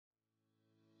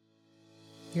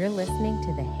You're listening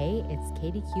to the Hey, It's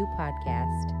Katie Q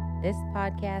podcast. This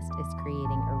podcast is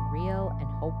creating a real and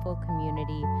hopeful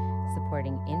community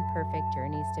supporting imperfect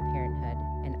journeys to parenthood,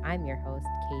 and I'm your host,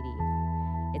 Katie.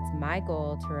 It's my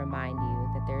goal to remind you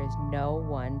that there is no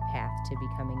one path to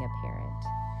becoming a parent.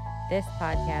 This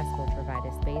podcast will provide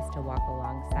a space to walk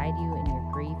alongside you in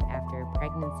your grief after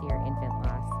pregnancy or infant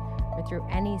loss, or through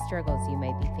any struggles you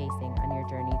might be facing on your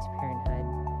journey to parenthood.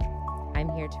 I'm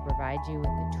here to provide you with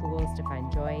the tools to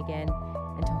find joy again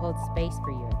and to hold space for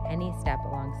you at any step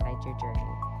alongside your journey.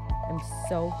 I'm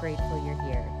so grateful you're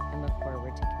here and look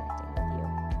forward to connecting with you.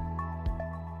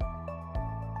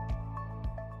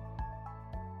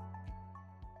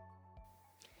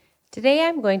 Today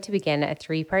I'm going to begin a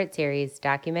 3-part series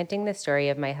documenting the story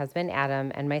of my husband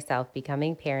Adam and myself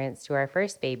becoming parents to our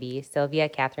first baby, Sylvia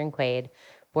Catherine Quaid,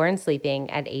 born sleeping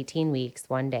at 18 weeks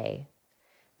one day.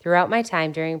 Throughout my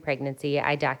time during pregnancy,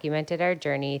 I documented our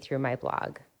journey through my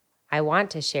blog. I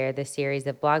want to share this series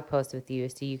of blog posts with you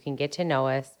so you can get to know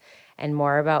us and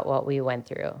more about what we went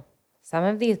through. Some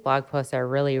of these blog posts are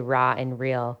really raw and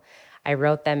real. I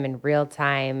wrote them in real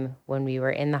time when we were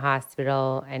in the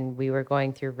hospital and we were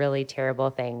going through really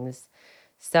terrible things.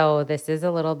 So this is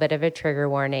a little bit of a trigger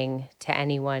warning to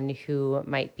anyone who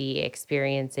might be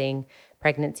experiencing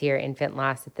pregnancy or infant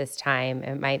loss at this time.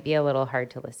 It might be a little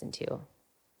hard to listen to.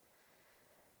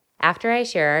 After I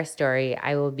share our story,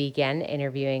 I will begin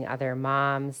interviewing other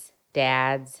moms,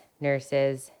 dads,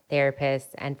 nurses,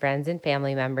 therapists, and friends and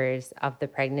family members of the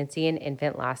pregnancy and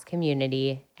infant loss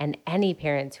community and any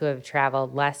parents who have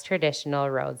traveled less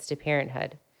traditional roads to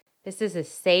parenthood. This is a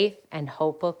safe and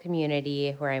hopeful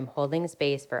community where I'm holding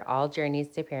space for all journeys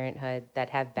to parenthood that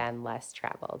have been less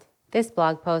traveled. This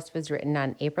blog post was written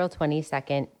on April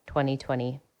 22nd,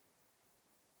 2020.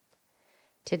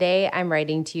 Today, I'm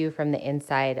writing to you from the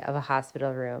inside of a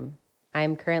hospital room.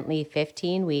 I'm currently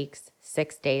 15 weeks,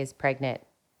 6 days pregnant.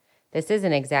 This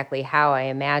isn't exactly how I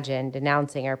imagined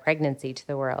announcing our pregnancy to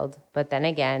the world, but then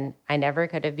again, I never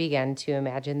could have begun to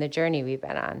imagine the journey we've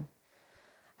been on.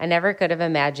 I never could have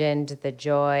imagined the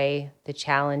joy, the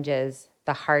challenges,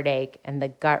 the heartache, and the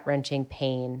gut-wrenching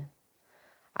pain.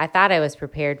 I thought I was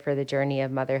prepared for the journey of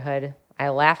motherhood. I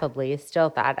laughably still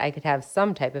thought I could have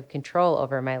some type of control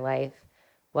over my life.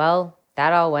 Well,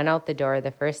 that all went out the door the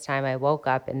first time I woke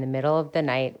up in the middle of the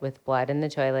night with blood in the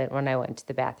toilet when I went to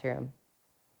the bathroom.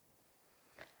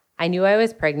 I knew I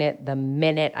was pregnant the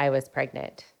minute I was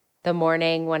pregnant. The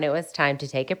morning when it was time to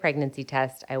take a pregnancy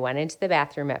test, I went into the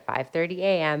bathroom at 5:30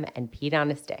 a.m. and peed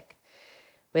on a stick.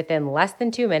 Within less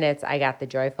than 2 minutes, I got the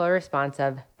joyful response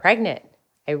of, "Pregnant."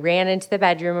 I ran into the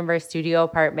bedroom of our studio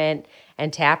apartment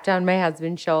and tapped on my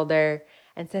husband's shoulder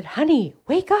and said, "Honey,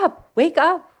 wake up,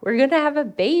 we're going to have a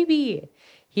baby."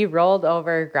 He rolled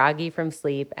over, groggy from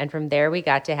sleep, and from there we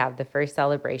got to have the first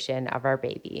celebration of our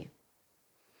baby.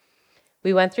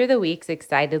 We went through the weeks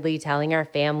excitedly telling our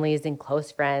families and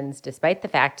close friends, despite the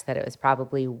fact that it was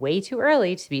probably way too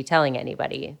early to be telling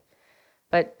anybody.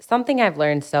 But something I've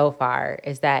learned so far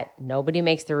is that nobody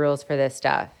makes the rules for this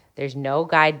stuff. There's no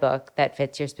guidebook that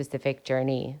fits your specific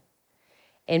journey.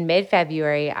 In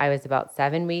mid-February, I was about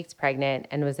 7 weeks pregnant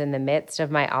and was in the midst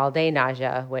of my all-day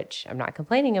nausea, which I'm not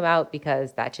complaining about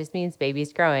because that just means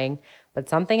baby's growing, but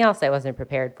something else I wasn't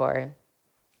prepared for.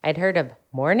 I'd heard of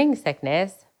morning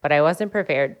sickness, but I wasn't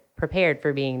prepared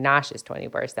for being nauseous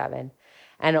 24/7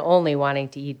 and only wanting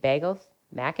to eat bagels,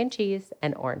 mac and cheese,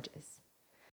 and oranges.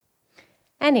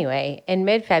 Anyway, in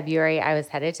mid-February, I was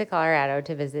headed to Colorado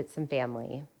to visit some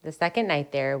family. The second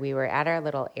night there, we were at our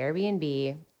little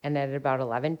Airbnb, and at about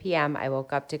 11 p.m., I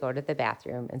woke up to go to the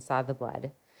bathroom and saw the blood.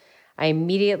 I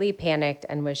immediately panicked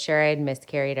and was sure I'd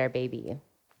miscarried our baby.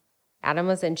 Adam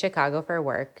was in Chicago for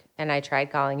work, and I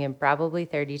tried calling him probably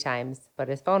 30 times, but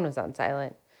his phone was on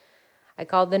silent. I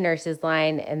called the nurse's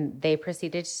line, and they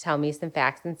proceeded to tell me some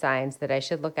facts and signs that I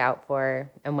should look out for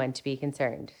and when to be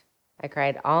concerned. I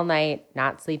cried all night,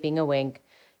 not sleeping a wink,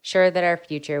 sure that our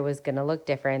future was going to look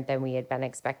different than we had been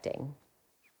expecting.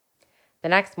 The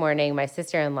next morning, my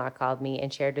sister-in-law called me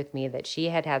and shared with me that she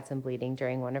had had some bleeding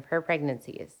during one of her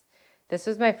pregnancies. This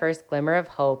was my first glimmer of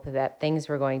hope that things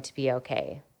were going to be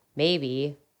okay.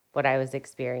 Maybe what I was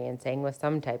experiencing was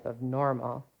some type of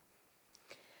normal.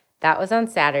 That was on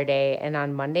Saturday, and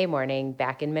on Monday morning,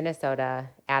 back in Minnesota,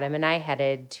 Adam and I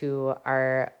headed to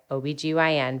our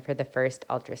OBGYN for the first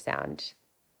ultrasound.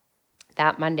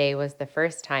 That Monday was the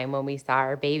first time when we saw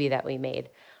our baby that we made,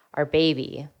 our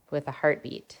baby with a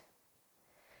heartbeat.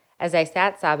 As I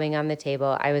sat sobbing on the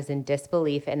table, I was in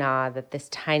disbelief and awe that this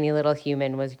tiny little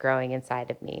human was growing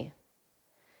inside of me.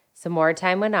 Some more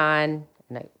time went on,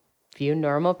 and Few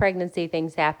normal pregnancy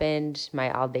things happened.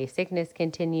 My all-day sickness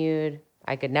continued.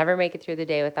 I could never make it through the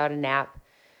day without a nap.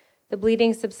 The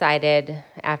bleeding subsided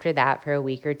after that for a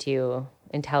week or two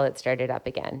until it started up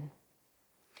again.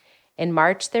 In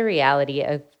March, the reality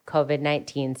of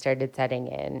COVID-19 started setting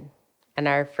in, and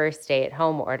our first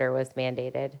stay-at-home order was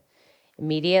mandated.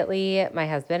 Immediately, my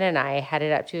husband and I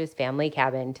headed up to his family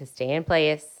cabin to stay in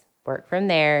place, work from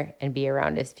there, and be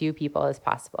around as few people as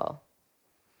possible.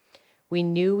 We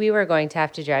knew we were going to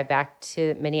have to drive back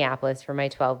to Minneapolis for my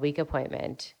 12-week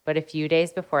appointment, but a few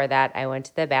days before that, I went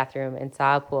to the bathroom and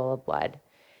saw a pool of blood,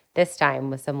 this time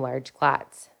with some large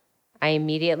clots. I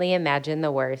immediately imagined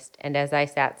the worst, and as I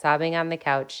sat sobbing on the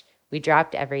couch, we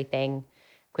dropped everything,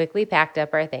 quickly packed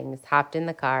up our things, hopped in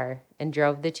the car, and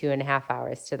drove the 2.5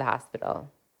 hours to the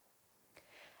hospital.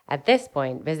 At this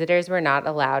point, visitors were not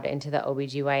allowed into the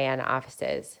OBGYN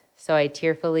offices, so I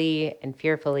tearfully and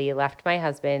fearfully left my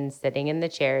husband sitting in the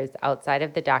chairs outside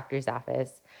of the doctor's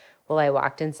office while I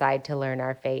walked inside to learn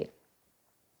our fate.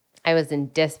 I was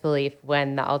in disbelief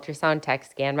when the ultrasound tech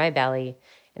scanned my belly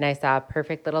and I saw a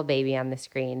perfect little baby on the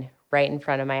screen right in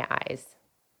front of my eyes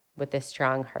with a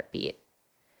strong heartbeat.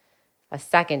 A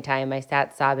second time, I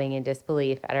sat sobbing in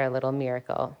disbelief at our little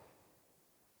miracle.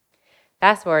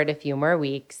 Fast forward a few more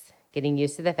weeks, getting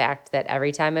used to the fact that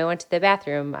every time I went to the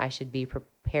bathroom, I should be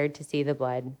prepared to see the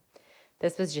blood.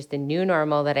 This was just a new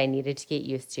normal that I needed to get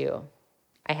used to.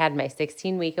 I had my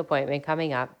 16-week appointment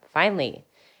coming up, finally,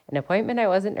 an appointment I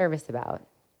wasn't nervous about.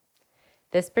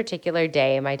 This particular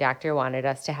day, my doctor wanted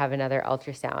us to have another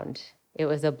ultrasound. It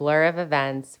was a blur of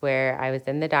events where I was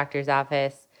in the doctor's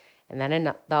office and then in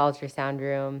the ultrasound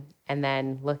room and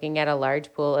then looking at a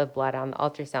large pool of blood on the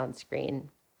ultrasound screen.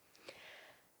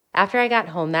 After I got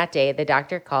home that day, the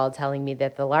doctor called telling me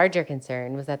that the larger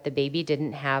concern was that the baby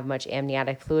didn't have much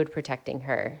amniotic fluid protecting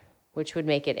her, which would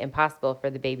make it impossible for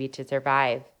the baby to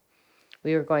survive.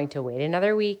 We were going to wait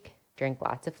another week, drink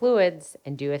lots of fluids,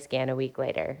 and do a scan a week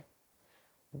later.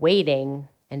 Waiting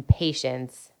and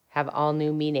patience have all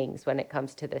new meanings when it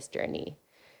comes to this journey.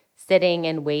 Sitting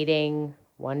and waiting,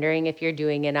 wondering if you're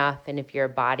doing enough and if your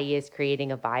body is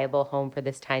creating a viable home for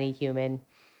this tiny human.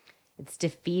 It's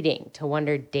defeating to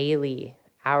wonder daily,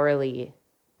 hourly,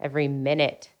 every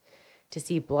minute, to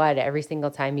see blood every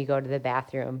single time you go to the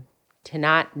bathroom, to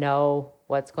not know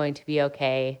what's going to be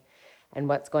okay and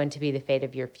what's going to be the fate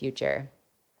of your future.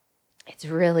 It's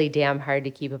really damn hard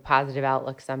to keep a positive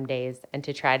outlook some days and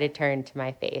to try to turn to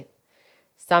my faith.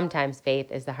 Sometimes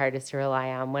faith is the hardest to rely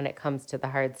on when it comes to the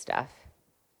hard stuff.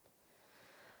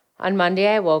 On Monday,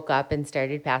 I woke up and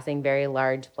started passing very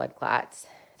large blood clots.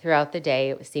 Throughout the day,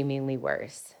 it was seemingly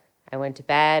worse. I went to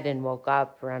bed and woke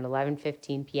up around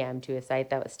 11:15 p.m. to a sight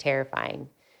that was terrifying.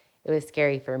 It was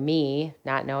scary for me,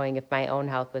 not knowing if my own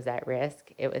health was at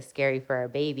risk. It was scary for our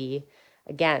baby,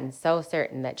 again, so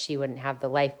certain that she wouldn't have the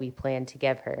life we planned to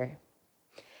give her.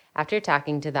 After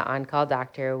talking to the on-call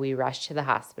doctor, we rushed to the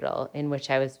hospital, in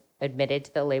which I was admitted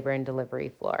to the labor and delivery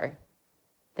floor.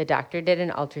 The doctor did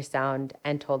an ultrasound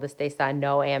and told us they saw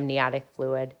no amniotic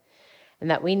fluid and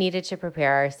that we needed to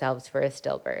prepare ourselves for a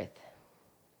stillbirth.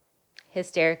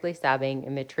 Hysterically sobbing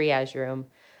in the triage room,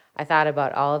 I thought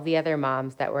about all of the other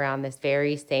moms that were on this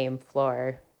very same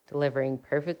floor, delivering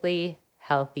perfectly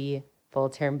healthy,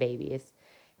 full-term babies,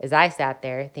 as I sat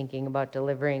there thinking about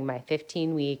delivering my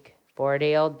 15-week,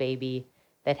 4-day-old baby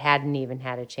that hadn't even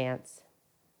had a chance.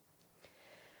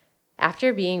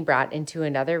 After being brought into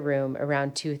another room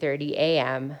around 2:30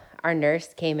 a.m., our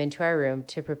nurse came into our room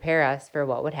to prepare us for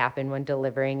what would happen when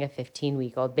delivering a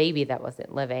 15-week-old baby that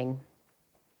wasn't living,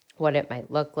 what it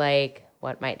might look like,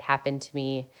 what might happen to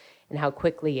me, and how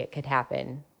quickly it could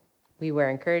happen. We were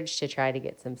encouraged to try to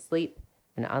get some sleep,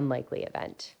 an unlikely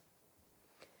event.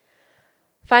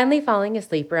 Finally falling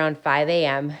asleep around 5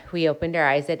 a.m., we opened our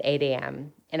eyes at 8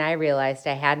 a.m., and I realized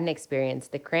I hadn't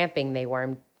experienced the cramping they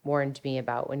warned me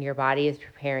about when your body is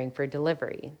preparing for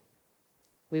delivery.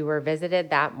 We were visited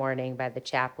that morning by the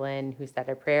chaplain who said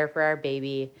a prayer for our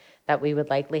baby that we would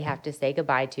likely have to say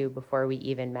goodbye to before we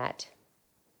even met.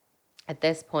 At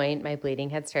this point, my bleeding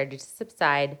had started to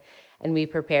subside, and we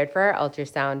prepared for our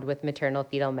ultrasound with maternal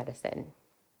fetal medicine.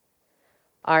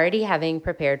 Already having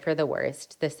prepared for the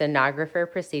worst, the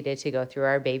sonographer proceeded to go through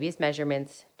our baby's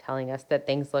measurements, telling us that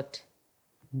things looked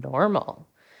normal,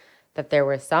 that there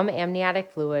was some amniotic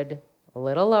fluid, a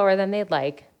little lower than they'd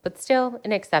like, but still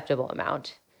an acceptable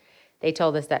amount. They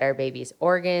told us that our baby's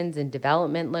organs and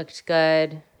development looked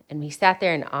good, and we sat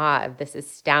there in awe of this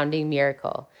astounding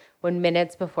miracle when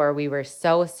minutes before we were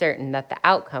so certain that the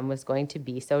outcome was going to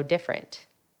be so different.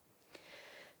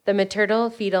 The maternal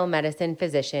fetal medicine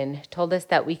physician told us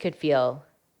that we could feel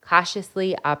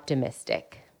cautiously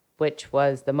optimistic, which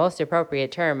was the most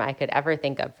appropriate term I could ever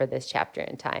think of for this chapter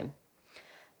in time.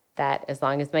 That as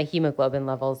long as my hemoglobin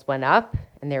levels went up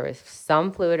and there was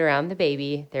some fluid around the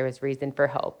baby, there was reason for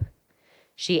hope.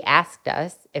 She asked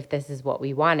us if this is what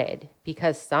we wanted,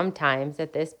 because sometimes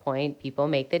at this point, people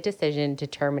make the decision to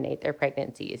terminate their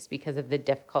pregnancies because of the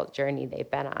difficult journey they've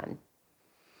been on.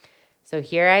 So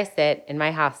here I sit in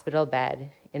my hospital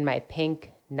bed in my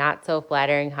pink, not so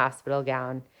flattering hospital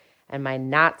gown and my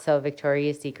not so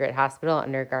Victoria's Secret hospital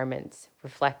undergarments,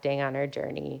 reflecting on our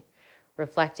journey,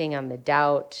 reflecting on the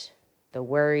doubt, the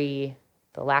worry,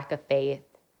 the lack of faith,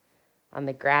 on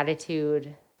the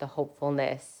gratitude, the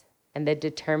hopefulness, and the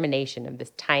determination of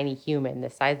this tiny human the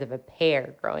size of a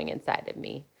pear growing inside of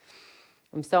me.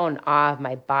 I'm so in awe of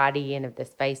my body and of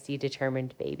this feisty,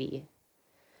 determined baby.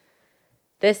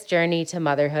 This journey to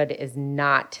motherhood is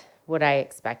not what I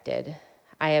expected.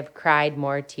 I have cried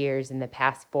more tears in the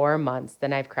past 4 months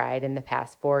than I've cried in the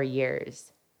past 4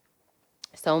 years.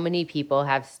 So many people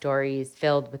have stories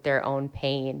filled with their own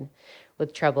pain,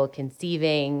 with trouble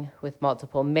conceiving, with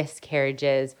multiple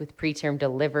miscarriages, with preterm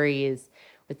deliveries,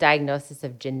 with diagnosis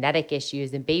of genetic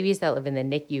issues, and babies that live in the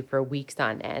NICU for weeks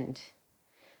on end.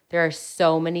 There are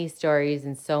so many stories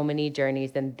and so many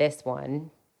journeys, and this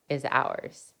one is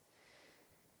ours.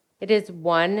 It is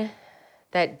one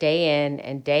that day in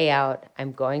and day out,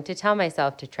 I'm going to tell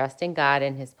myself to trust in God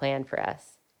and His plan for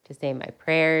us, to say my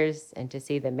prayers and to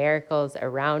see the miracles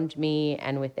around me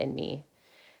and within me.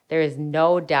 There is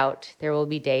no doubt there will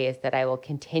be days that I will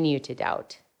continue to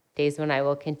doubt, days when I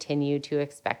will continue to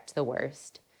expect the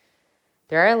worst.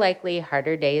 There are likely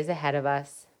harder days ahead of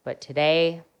us, but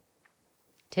today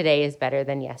is better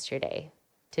than yesterday.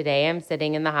 Today I'm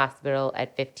sitting in the hospital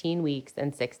at 15 weeks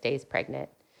and 6 days pregnant.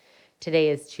 Today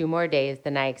is 2 more days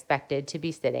than I expected to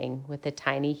be sitting with a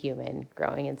tiny human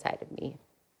growing inside of me.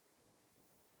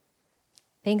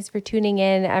 Thanks for tuning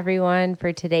in, everyone,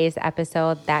 for today's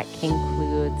episode. That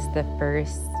concludes the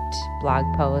first blog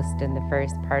post and the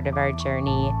first part of our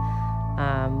journey.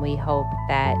 We hope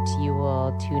that you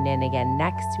will tune in again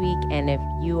next week. And if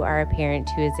you are a parent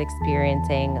who is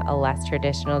experiencing a less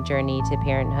traditional journey to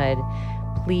parenthood,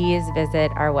 please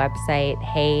visit our website,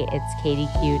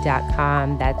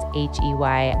 heyitskatie.com. That's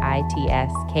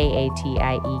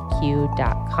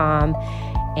HEYITSKATIEQ.com.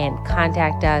 And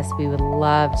contact us. We would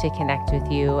love to connect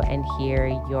with you and hear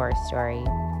your story.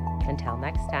 Until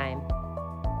next time.